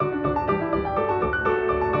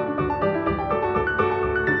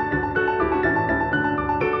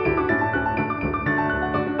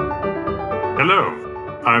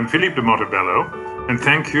Hello, I'm Philippe de Montebello, and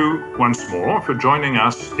thank you once more for joining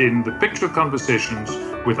us in the Picture Conversations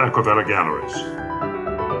with Aquavella Galleries.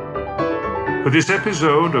 For this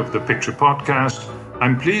episode of the Picture Podcast,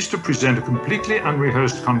 I'm pleased to present a completely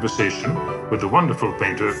unrehearsed conversation with the wonderful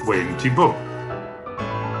painter Wayne Thiebaud.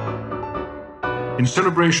 In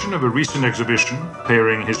celebration of a recent exhibition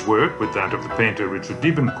pairing his work with that of the painter Richard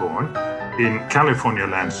Diebenkorn in California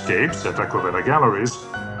landscapes at Aquavella Galleries,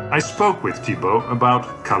 I spoke with Thiebaud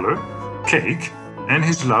about color, cake, and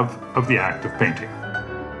his love of the act of painting.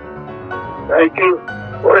 Thank you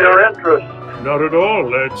for your interest. Not at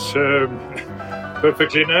all. It's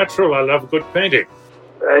perfectly natural. I love good painting.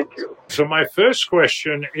 Thank you. So my first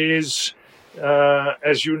question is,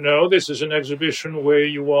 as you know, this is an exhibition where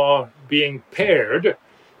you are being paired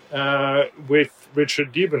with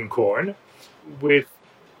Richard Diebenkorn, with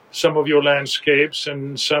some of your landscapes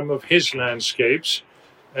and some of his landscapes.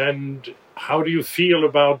 And how do you feel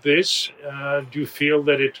about this? Do you feel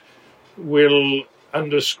that it will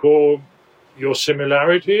underscore your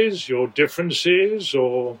similarities, your differences,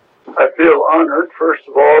 or? I feel honored, first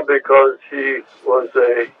of all, because he was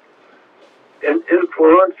an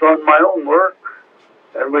influence on my own work,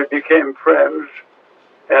 and we became friends,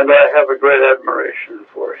 and I have a great admiration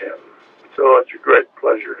for him. So it's a great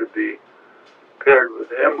pleasure to be paired with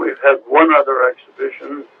him. We've had one other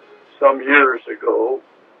exhibition some years ago.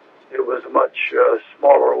 It was a much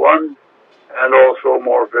smaller one and also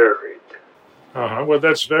more varied. Well,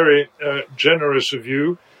 that's very generous of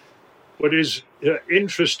you. What is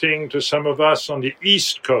interesting to some of us on the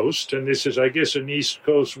East Coast, and this is, I guess, an East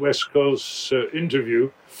Coast, West Coast interview,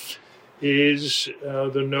 is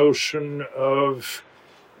the notion of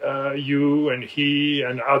you and he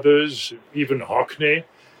and others, even Hockney,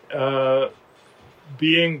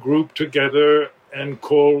 being grouped together and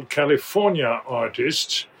called California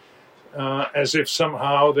artists, as if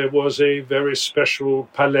somehow there was a very special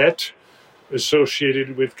palette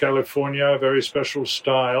associated with California, a very special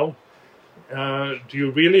style. Do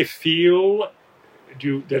you really feel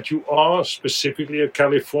that you are specifically a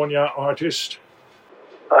California artist?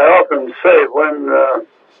 I often say when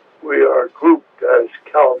we are grouped as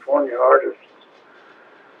California artists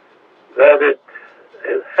that it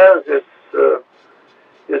has its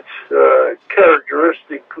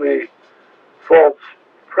characteristically false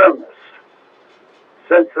premise.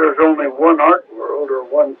 Since there's only one art world or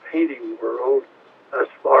one painting world, as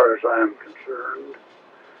far as I am concerned,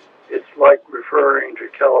 it's like referring to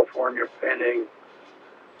California painting,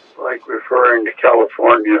 like referring to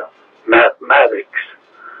California mathematics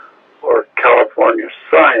or California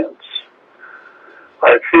science.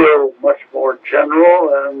 I feel much more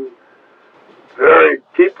general and very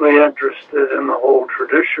deeply interested in the whole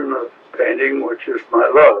tradition of painting, which is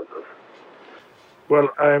my love. Well,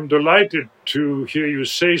 I'm delighted to hear you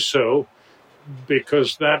say so,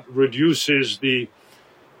 because that reduces the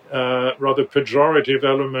rather pejorative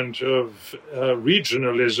element of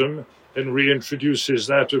regionalism and reintroduces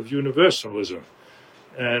that of universalism.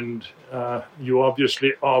 And you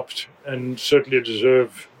obviously opt and certainly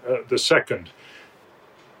deserve the second.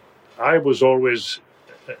 I was always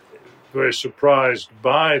very surprised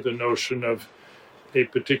by the notion of a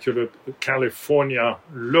particular California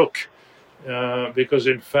look, because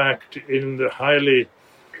in fact, in the highly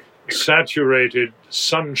saturated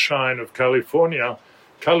sunshine of California,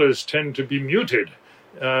 colors tend to be muted,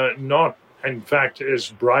 not in fact as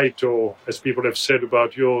bright, or as people have said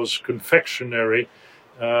about yours, confectionery,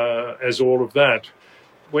 as all of that.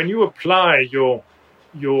 When you apply your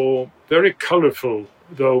very colorful,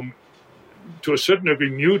 though to a certain degree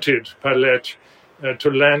muted palette to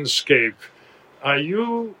landscape, are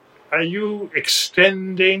you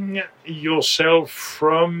extending yourself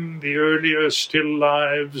from the earlier still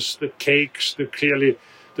lives, the cakes, the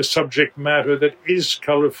subject matter that is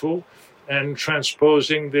colorful, and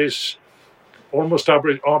transposing this almost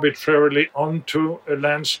arbitrarily onto a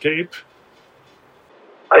landscape?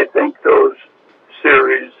 I think those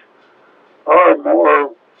series are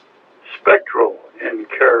more spectral in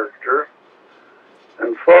character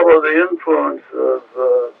and follow the influence of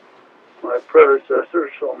my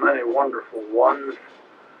predecessors, so many wonderful ones,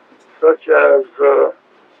 such as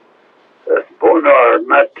Bonnard,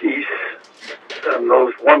 Matisse, and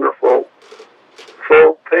those wonderful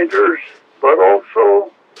folk painters, but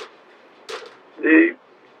also the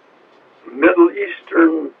Middle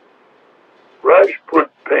Eastern Rajput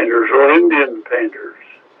painters or Indian painters,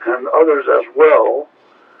 and others as well.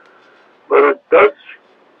 But it does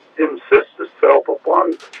insist itself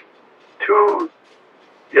upon two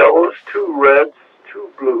yellows, two reds, two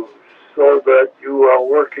blues, so that you are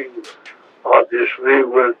working obviously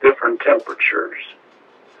with different temperatures.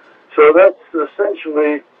 So that's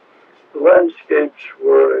essentially, the landscapes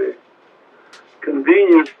were a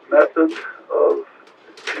convenient method of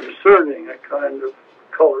inserting a kind of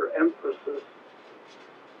color emphasis,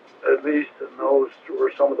 at least in those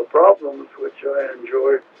were some of the problems which I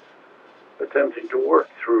enjoyed attempting to work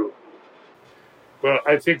through. Well,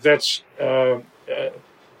 I think that's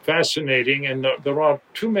fascinating, and there are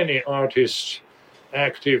too many artists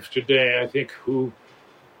active today, I think, who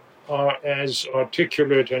are as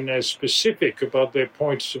articulate and as specific about their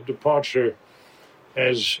points of departure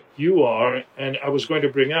as you are. And I was going to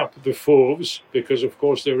bring up the fauves, because, of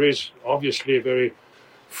course, there is obviously a very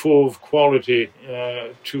fauve quality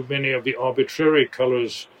to many of the arbitrary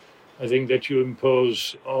colors, I think, that you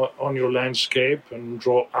impose on your landscape and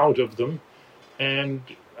draw out of them. And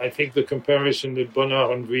I think the comparison with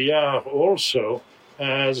Bonnard and Vuillard also,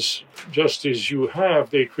 as just as you have,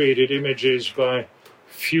 they created images by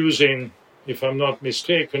fusing, if I'm not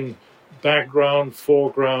mistaken, background,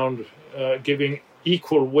 foreground, giving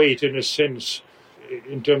equal weight in a sense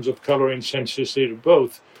in terms of color and sensitivity to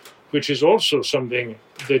both, which is also something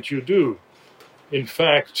that you do. In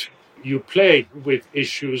fact, you play with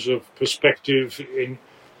issues of perspective in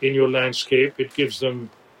your landscape. It gives them,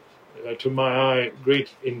 to my eye, great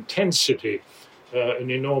intensity, an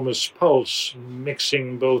enormous pulse,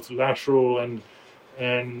 mixing both lateral and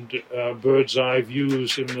bird's eye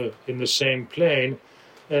views in the same plane,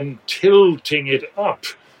 and tilting it up,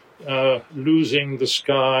 losing the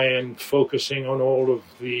sky and focusing on all of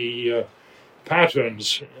the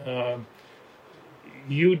patterns.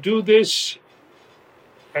 You do this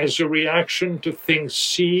as a reaction to things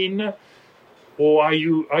seen, or are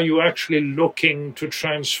you actually looking to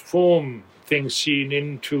transform things seen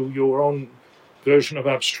into your own version of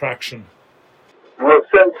abstraction? Well,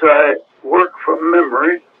 since I work from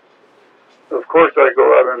memory, of course I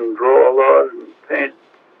go out and draw a lot and paint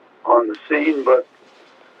on the scene, but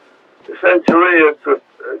essentially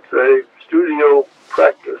it's a studio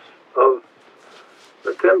practice of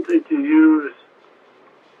attempting to use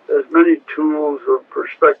as many tools of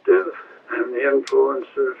perspective and the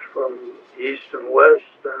influences from east and west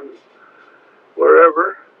and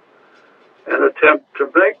wherever, and attempt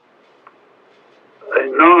to make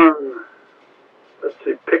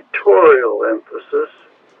a pictorial emphasis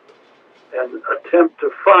and attempt to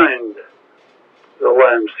find the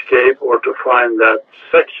landscape, or to find that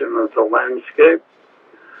section of the landscape,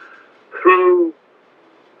 through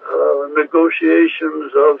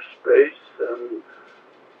negotiations of space and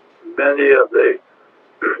many of the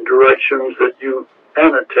directions that you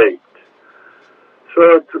annotate.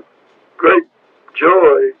 So it's a great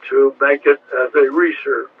joy to make it as a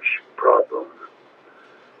research problem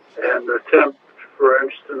and attempt, for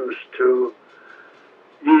instance, to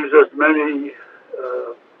use as many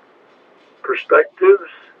perspectives,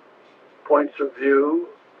 points of view,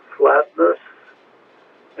 flatness,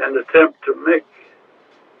 and attempt to make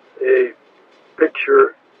a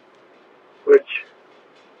picture which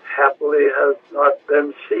happily has not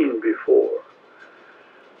been seen before.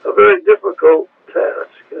 A very difficult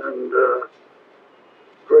task, and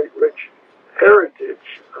great rich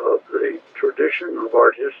heritage of the tradition of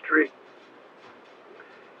art history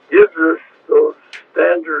gives us those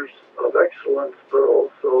standards of excellence, but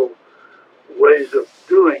also ways of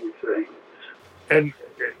doing things. And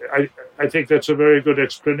I think that's a very good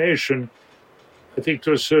explanation. I think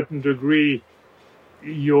to a certain degree,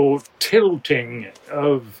 your tilting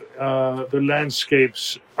of the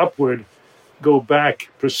landscapes upward go back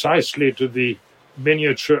precisely to the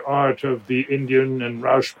miniature art of the Indian and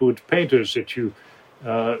Rajput painters that you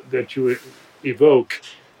evoke.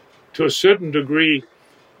 To a certain degree,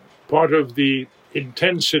 part of the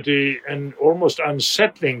intensity and almost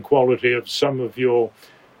unsettling quality of some of your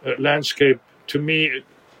landscape, to me,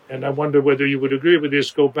 and I wonder whether you would agree with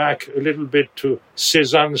this, go back a little bit to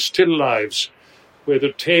Cézanne's still lifes, where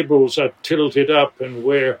the tables are tilted up, and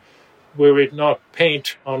where were it not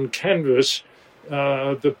paint on canvas,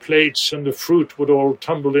 the plates and the fruit would all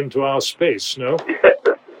tumble into our space, no? Yes,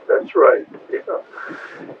 that's right.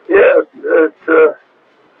 Yeah,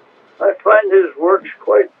 I find his works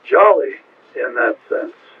quite jolly in that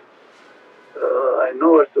sense. I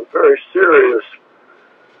know it's a very serious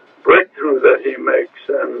breakthrough that he makes,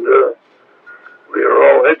 and we are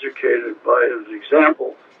all educated by his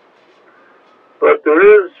examples. But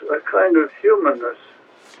there is a kind of humanness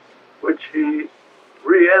which he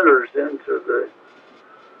re-enters into the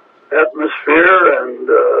atmosphere, and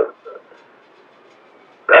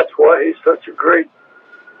that's why he's such a great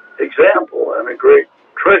example and a great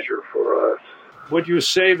treasure for us. Would you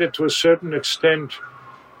say that to a certain extent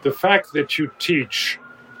the fact that you teach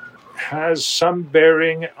has some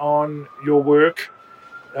bearing on your work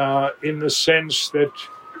in the sense that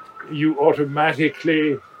you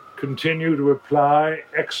automatically continue to apply,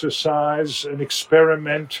 exercise, and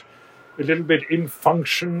experiment a little bit in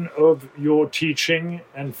function of your teaching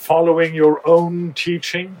and following your own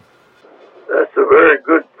teaching? That's a very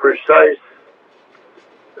good, precise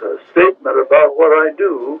statement about what I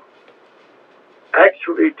do.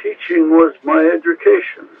 Actually, teaching was my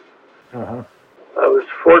education. Uh-huh. I was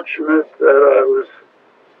fortunate that I was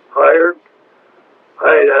hired.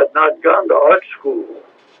 I had not gone to art school,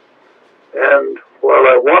 and while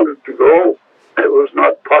I wanted to go, it was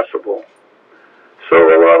not possible. So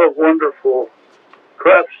a lot of wonderful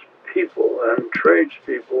craftspeople and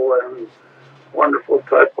tradespeople and wonderful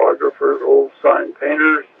typographers, old sign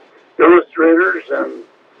painters, illustrators, and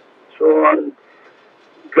so on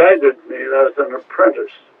guided me as an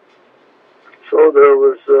apprentice. So there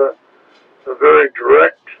was a very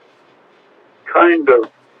direct kind of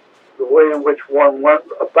the way in which one went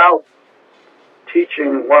about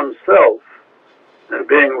teaching oneself and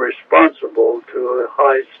being responsible to a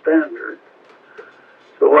high standard.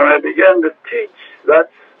 So when I began to teach,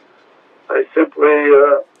 I simply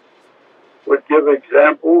would give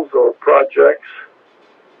examples or projects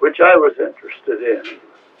which I was interested in.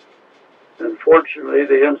 And fortunately,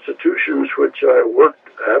 the institutions which I worked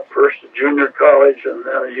at, first a junior college and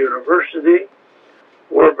then a university,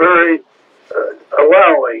 were very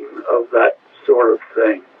allowing of that sort of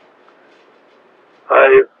thing.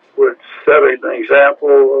 I would set an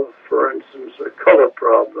example of, for instance, a color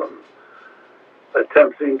problem,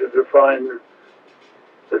 attempting to define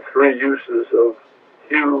the three uses of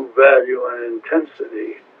hue, value, and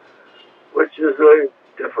intensity, which is a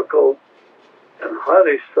difficult and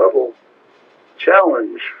highly subtle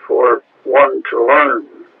challenge for one to learn.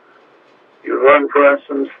 You learn, for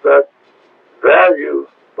instance, that value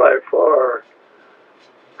by far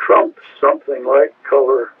trumps something like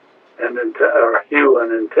color and or hue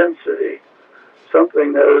and intensity,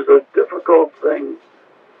 something that is a difficult thing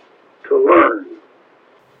to learn.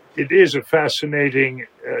 It is a fascinating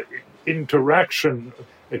interaction,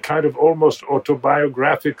 a kind of almost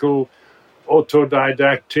autobiographical,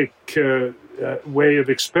 autodidactic way of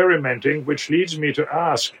experimenting, which leads me to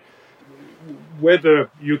ask whether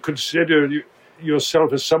you consider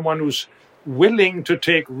yourself as someone who's willing to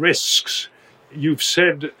take risks. You've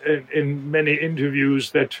said in many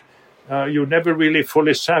interviews that you're never really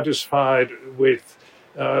fully satisfied with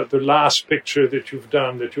the last picture that you've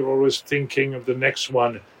done, that you're always thinking of the next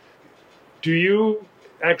one. Do you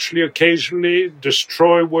actually occasionally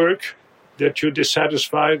destroy work that you're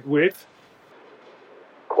dissatisfied with?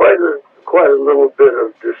 Quite a little bit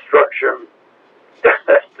of destruction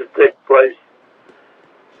has to take place.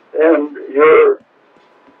 And your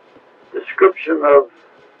description of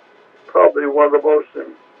probably one of the most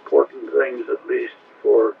important things, at least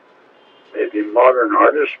for maybe modern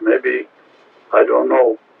artists, maybe, I don't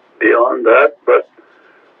know, beyond that, but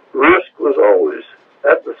risk was always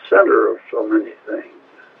at the center of so many things.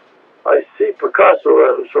 I see Picasso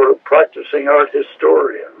as a sort of practicing art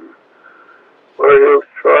historian, where he'll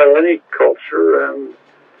try any culture and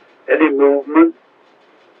any movement,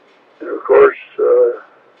 and of course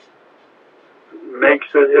makes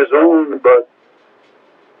it his own, but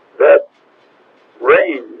that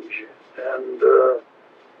range and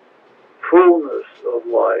fullness of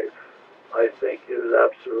life, I think, is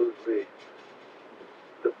absolutely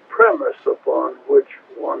the premise upon which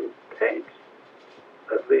one paints.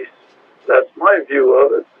 At least that's my view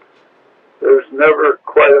of it. There's never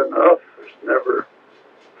quite enough. There's never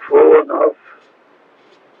full enough.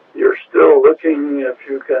 You're still looking, if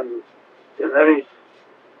you can, in any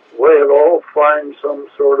way at all, find some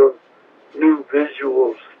sort of new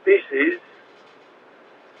visual species,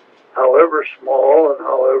 however small and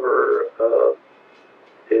however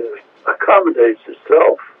it accommodates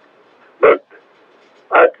itself. But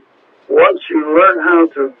once you learn how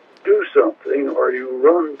to do something, or you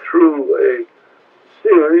run through a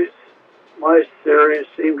series, my series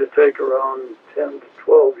seem to take around 10 to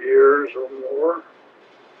 12 years or more,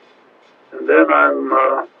 and then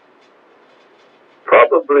I'm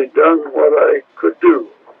probably done what I could do.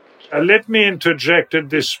 Let me interject at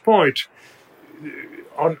this point.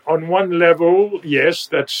 On one level, yes,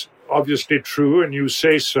 that's obviously true, and you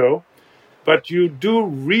say so, but you do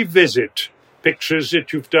revisit pictures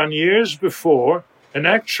that you've done years before and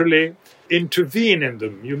actually intervene in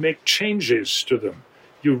them. You make changes to them.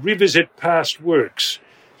 You revisit past works.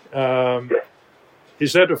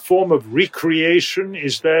 Is that a form of recreation?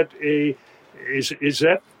 Is that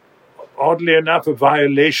oddly enough, a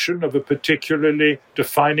violation of a particularly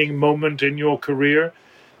defining moment in your career?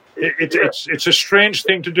 It's a strange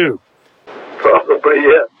thing to do. Probably,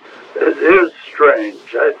 yes. It is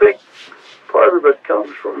strange. I think part of it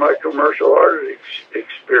comes from my commercial art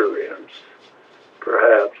experience,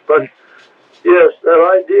 perhaps. But yes,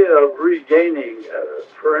 that idea of regaining,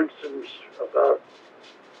 for instance, about,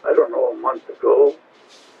 I don't know, a month ago,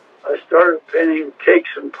 I started painting cakes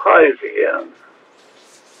and pies again.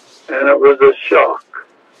 And it was a shock.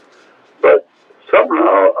 But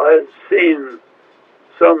somehow I'd seen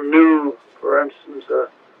some new, for instance,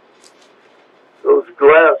 those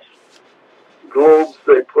glass globes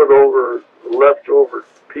they put over leftover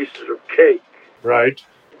pieces of cake. Right.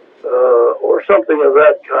 Or something of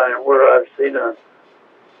that kind, where I've seen a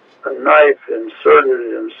knife inserted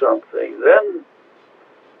in something. Then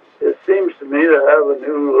it seems to me to have a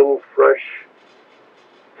new little fresh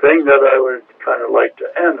thing that I would kind of like to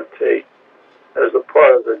annotate as a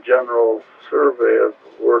part of the general survey of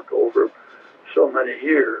work over so many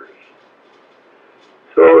years.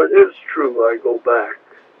 So it is true I go back.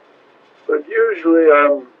 But usually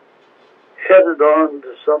I'm headed on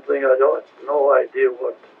to something I don't have no idea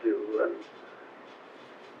what to do. And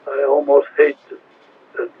I almost hate to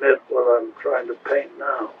admit what I'm trying to paint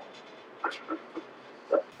now.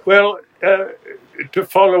 Well, to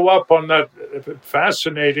follow up on that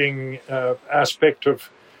fascinating aspect of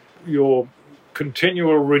your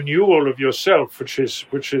continual renewal of yourself, which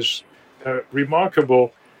is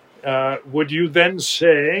remarkable, would you then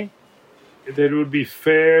say that it would be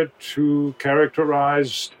fair to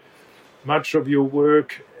characterize much of your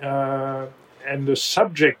work and the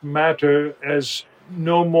subject matter as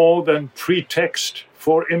no more than pretext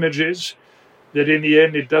for images? That in the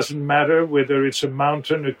end it doesn't matter whether it's a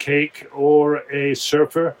mountain, a cake, or a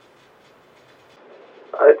surfer?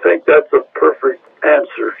 I think that's a perfect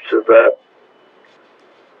answer to that.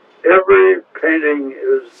 Every painting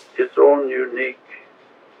is its own unique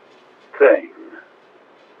thing.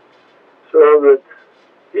 So that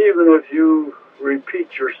even if you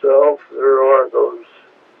repeat yourself, there are those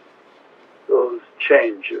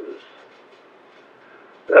changes.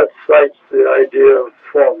 That cites the idea of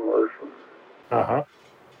formalism. Uh-huh.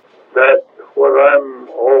 That what I'm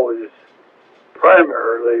always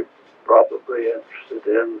primarily probably interested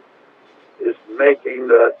in is making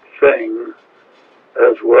that thing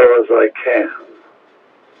as well as I can.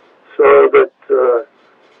 So that,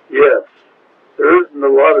 yes, there isn't a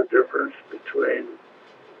lot of difference between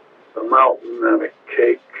a mountain and a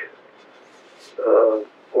cake,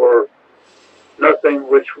 or nothing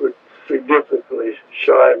which would significantly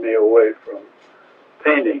shy me away from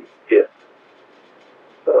painting it.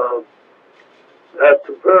 That's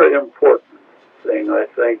a very important thing, I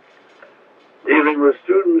think. Dealing with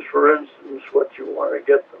students, for instance, what you want to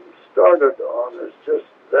get them started on is just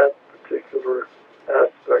that particular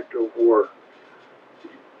aspect of work.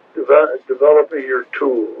 Developing your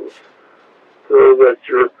tools so that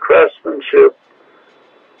your craftsmanship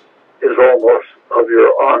is almost of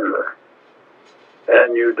your honor.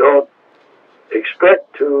 And you don't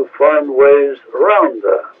expect to find ways around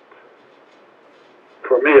that.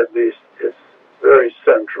 For me, at least, it's very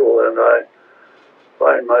central, and I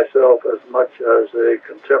find myself, as much as a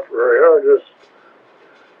contemporary artist,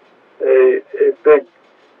 a big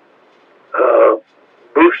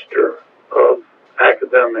booster of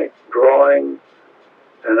academic drawing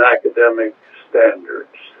and academic standards.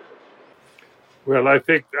 Well, I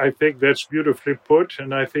think that's beautifully put,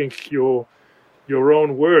 and I think your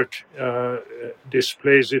own work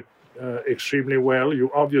displays it extremely well. You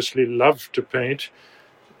obviously love to paint,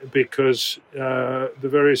 because the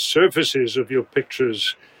very surfaces of your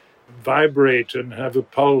pictures vibrate and have a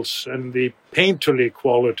pulse, and the painterly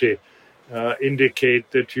quality indicate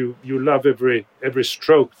that you love every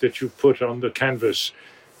stroke that you put on the canvas.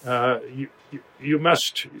 You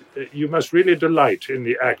must really delight in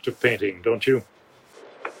the act of painting, don't you?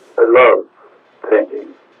 I love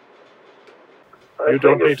painting. You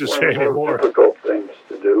don't need to say any more. Difficult things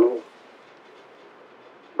to do,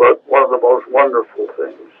 but one of the most wonderful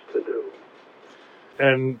things to do.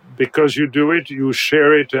 And because you do it, you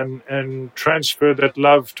share it and transfer that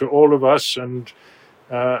love to all of us. And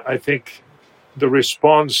I think the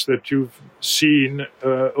response that you've seen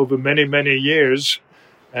over many, many years,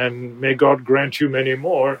 and may God grant you many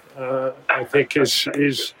more, I think is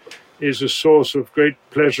a source of great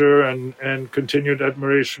pleasure and continued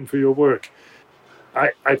admiration for your work.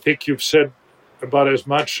 I think you've said about as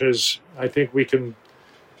much as I think we can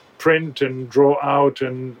print and draw out,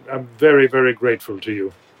 and I'm very, very grateful to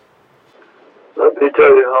you. Let me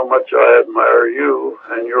tell you how much I admire you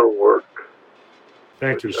and your work.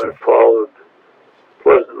 Thank you, sir. I followed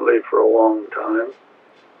pleasantly for a long time.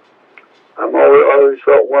 I always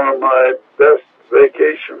felt one of my best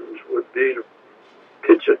vacations would be to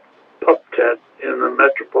pitch a pup tent in the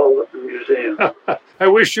Metropolitan Museum. I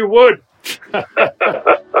wish you would. Thank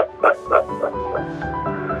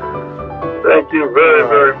you very,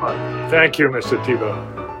 very much. Thank you, Mr.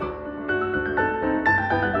 Thiebaud.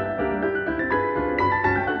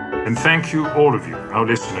 And thank you, all of you, our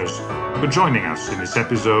listeners, for joining us in this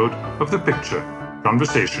episode of The Picture,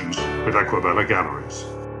 Conversations with Aquabella Galleries.